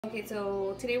Okay,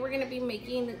 so today we're going to be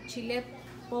making chile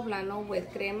poblano with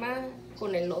crema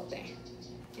con elote.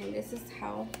 And this is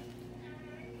how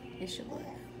it should look.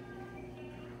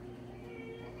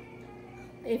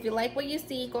 If you like what you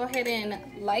see, go ahead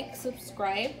and like,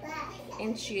 subscribe,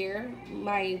 and share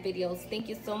my videos. Thank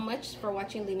you so much for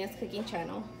watching Lina's cooking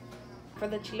channel. For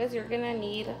the chiles, you're going to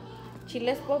need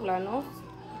chiles poblanos.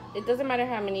 It doesn't matter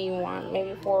how many you want,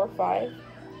 maybe 4 or 5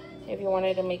 if you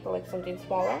wanted to make like something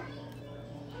smaller.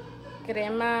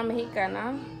 Crema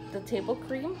mexicana, the table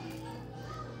cream,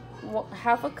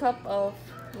 half a cup of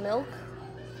milk.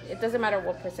 It doesn't matter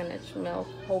what percentage, milk,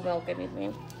 whole milk,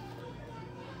 anything.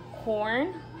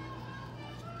 Corn,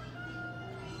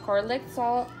 garlic,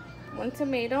 salt, 1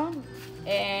 tomato,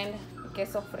 and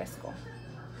queso fresco.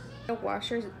 Wash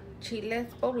your chiles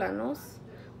poblanos.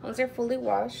 Once they're fully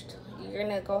washed, you're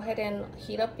gonna go ahead and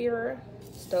heat up your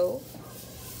stove,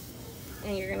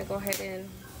 and you're gonna go ahead and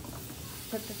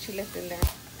put the chiles in there.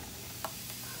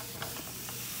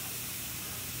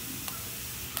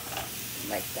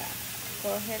 Like that.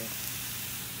 Go ahead.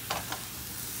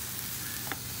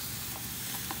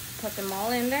 Put them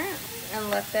all in there and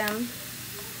let them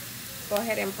go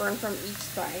ahead and burn from each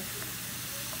side.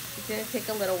 It's gonna take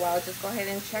a little while. Just go ahead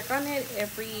and check on it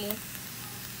every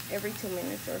 2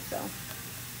 minutes or so.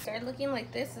 Start looking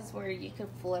like this is where you could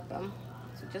flip them.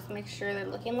 So just make sure they're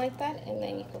looking like that, and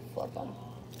then you can flip them.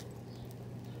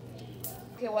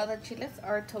 Okay, while the chiles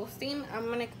are toasting, I'm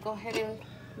gonna go ahead and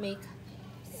make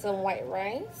some white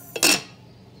rice.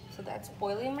 So that's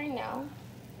boiling right now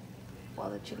while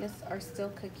the chiles are still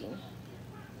cooking.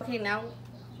 Okay, now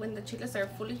when the chiles are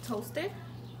fully toasted,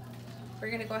 we're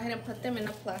gonna go ahead and put them in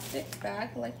a plastic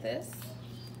bag like this.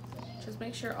 Just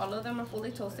make sure all of them are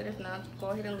fully toasted. If not, go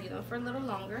ahead and leave them for a little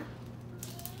longer.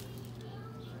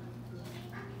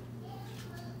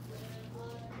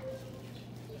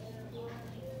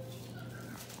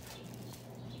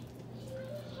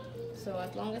 So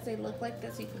as long as they look like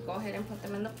this, you can go ahead and put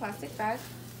them in the plastic bag.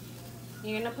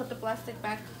 You're gonna put the plastic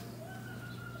bag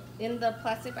in the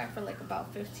plastic bag for like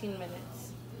about 15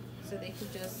 minutes. So they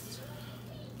could just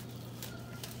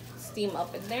steam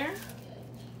up in there.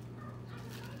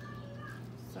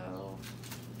 So,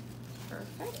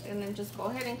 perfect. And then just go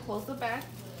ahead and close the bag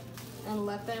and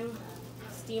let them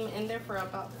steam in there for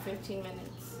about 15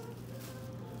 minutes.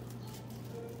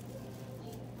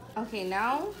 Okay,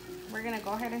 now we're gonna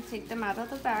go ahead and take them out of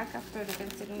the bag after they've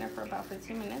been sitting there for about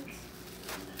 15 minutes.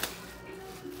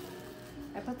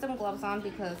 I put some gloves on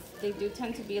because they do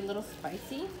tend to be a little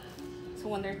spicy. So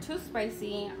when they're too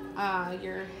spicy,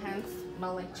 your hands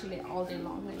smell like chile all day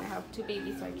long. And I have 2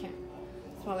 babies, so I can't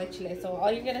smell like chile. So all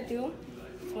you're gonna do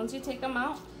is once you take them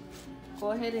out,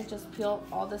 go ahead and just peel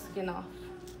all the skin off.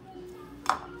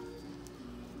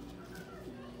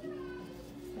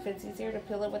 If it's easier to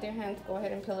peel it with your hands, go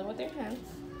ahead and peel it with your hands.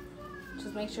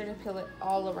 Just make sure to peel it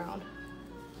all around.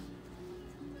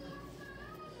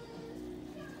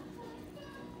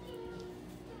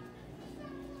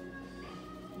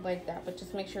 Like that, but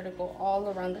just make sure to go all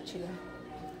around the chile.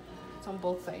 It's on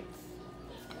both sides.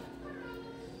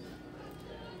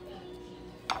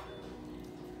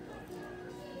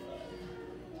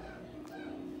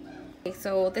 Okay,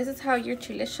 so this is how your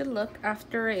chile should look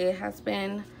after it has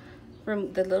been,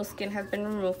 the little skin has been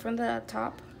removed from the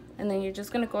top. And then you're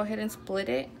just gonna go ahead and split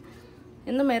it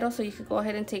in the middle so you could go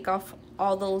ahead and take off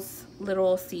all those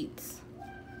little seeds.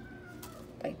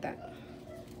 Like that.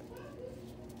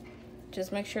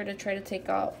 Just make sure to try to take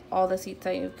out all the seeds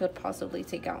that you could possibly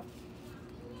take out.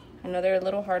 I know they're a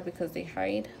little hard because they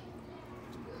hide.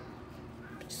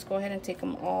 But just go ahead and take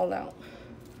them all out.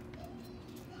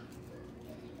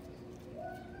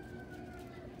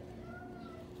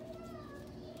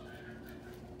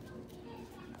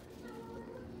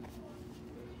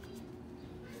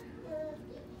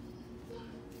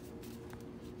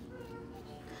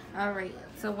 Alright,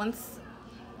 so once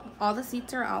all the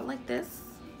seeds are out like this,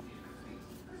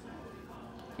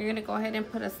 you're going to go ahead and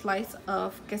put a slice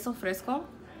of queso fresco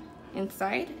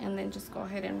inside, and then just go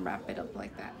ahead and wrap it up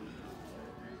like that.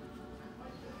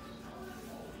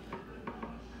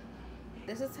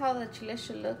 This is how the chiles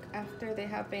should look after they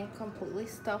have been completely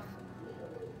stuffed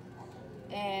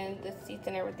and the seeds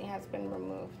and everything has been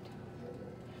removed.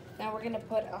 Now we're going to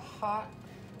put a hot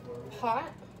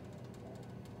pot,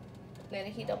 let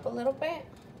it heat up a little bit,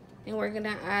 and we're going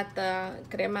to add the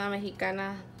crema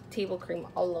mexicana table cream,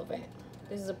 all of it.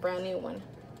 This is a brand new one.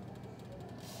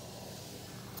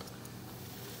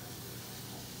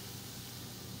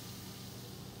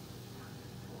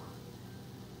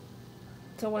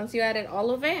 So once you added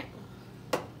all of it,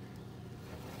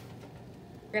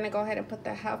 We're gonna go ahead and put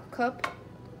the half cup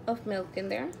of milk in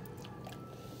there.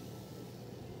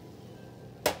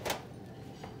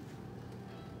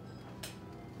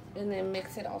 And then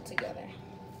mix it all together.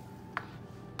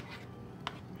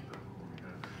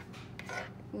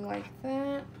 Like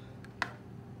that.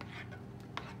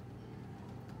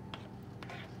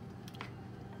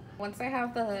 Once I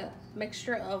have the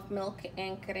mixture of milk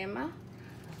and crema,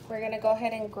 we're gonna go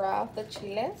ahead and grab the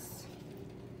chiles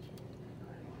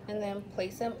and then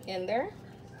place them in there.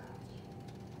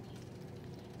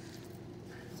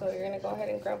 So you're gonna go ahead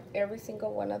and grab every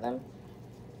single one of them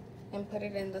and put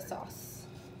it in the sauce.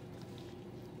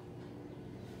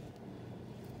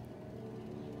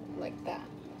 Like that.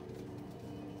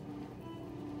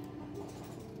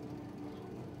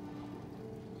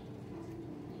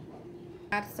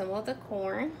 Add some of the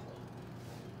corn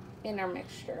in our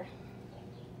mixture.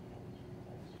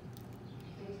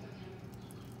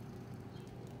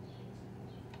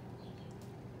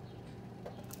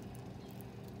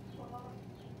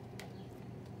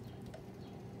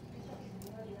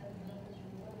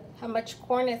 How much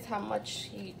corn is how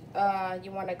much you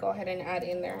want to go ahead and add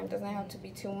in there. It doesn't have to be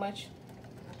too much.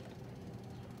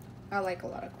 I like a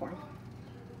lot of corn.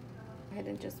 Go ahead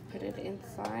and just put it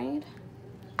inside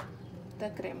the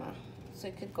crema so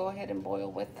it could go ahead and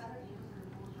boil with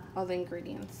all the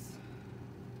ingredients.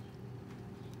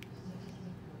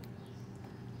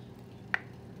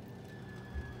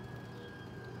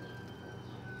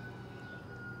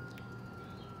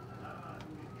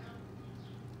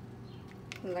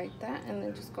 Like that, and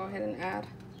then just go ahead and add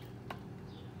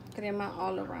crema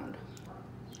all around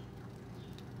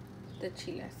the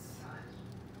chiles.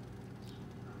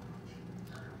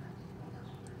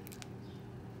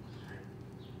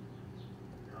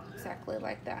 Exactly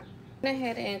like that. Go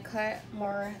ahead and cut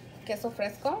more queso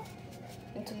fresco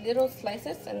into little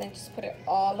slices and then just put it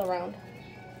all around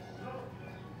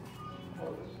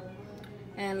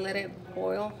and let it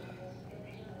boil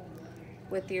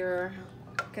with your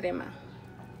crema.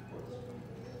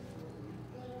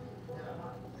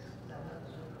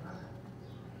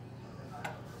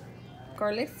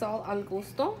 Garlic salt al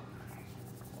gusto.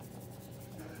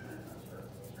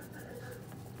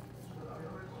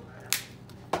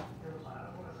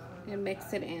 And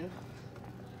mix it in.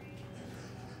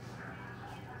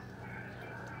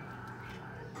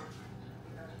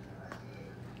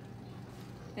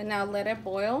 And now let it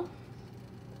boil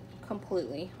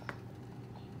completely.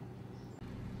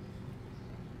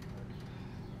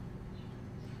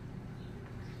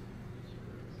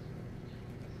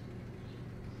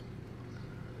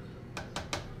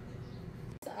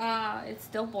 It's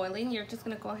still boiling. You're just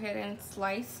gonna go ahead and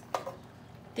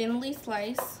thinly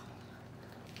slice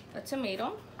a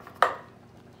tomato.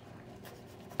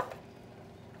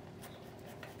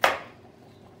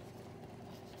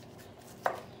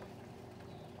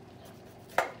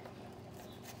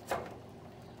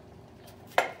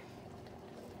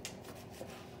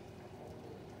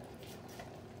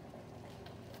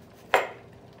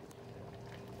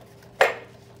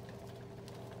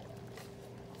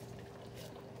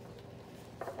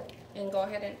 And go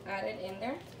ahead and add it in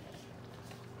there.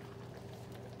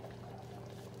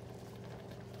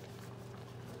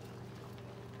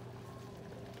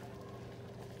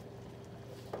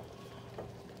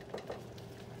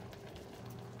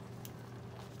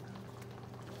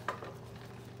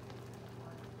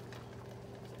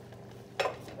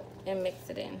 And mix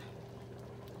it in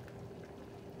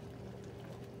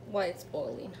while it's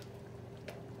boiling,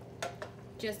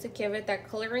 just to give it that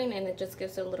coloring, and it just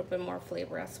gives it a little bit more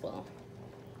flavor as well.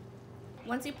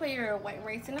 Once you put your white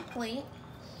rice in a plate,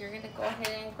 you're gonna go ahead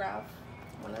and grab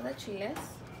one of the chiles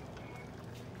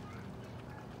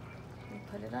and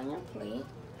put it on your plate.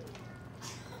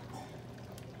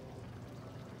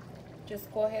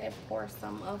 Just go ahead and pour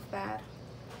some of that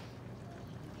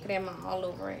crema all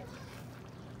over it.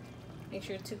 Make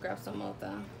sure to grab some of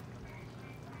the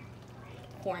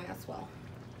corn as well.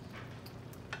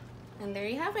 And there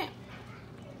you have it.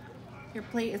 Your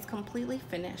plate is completely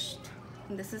finished.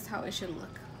 And this is how it should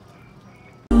look.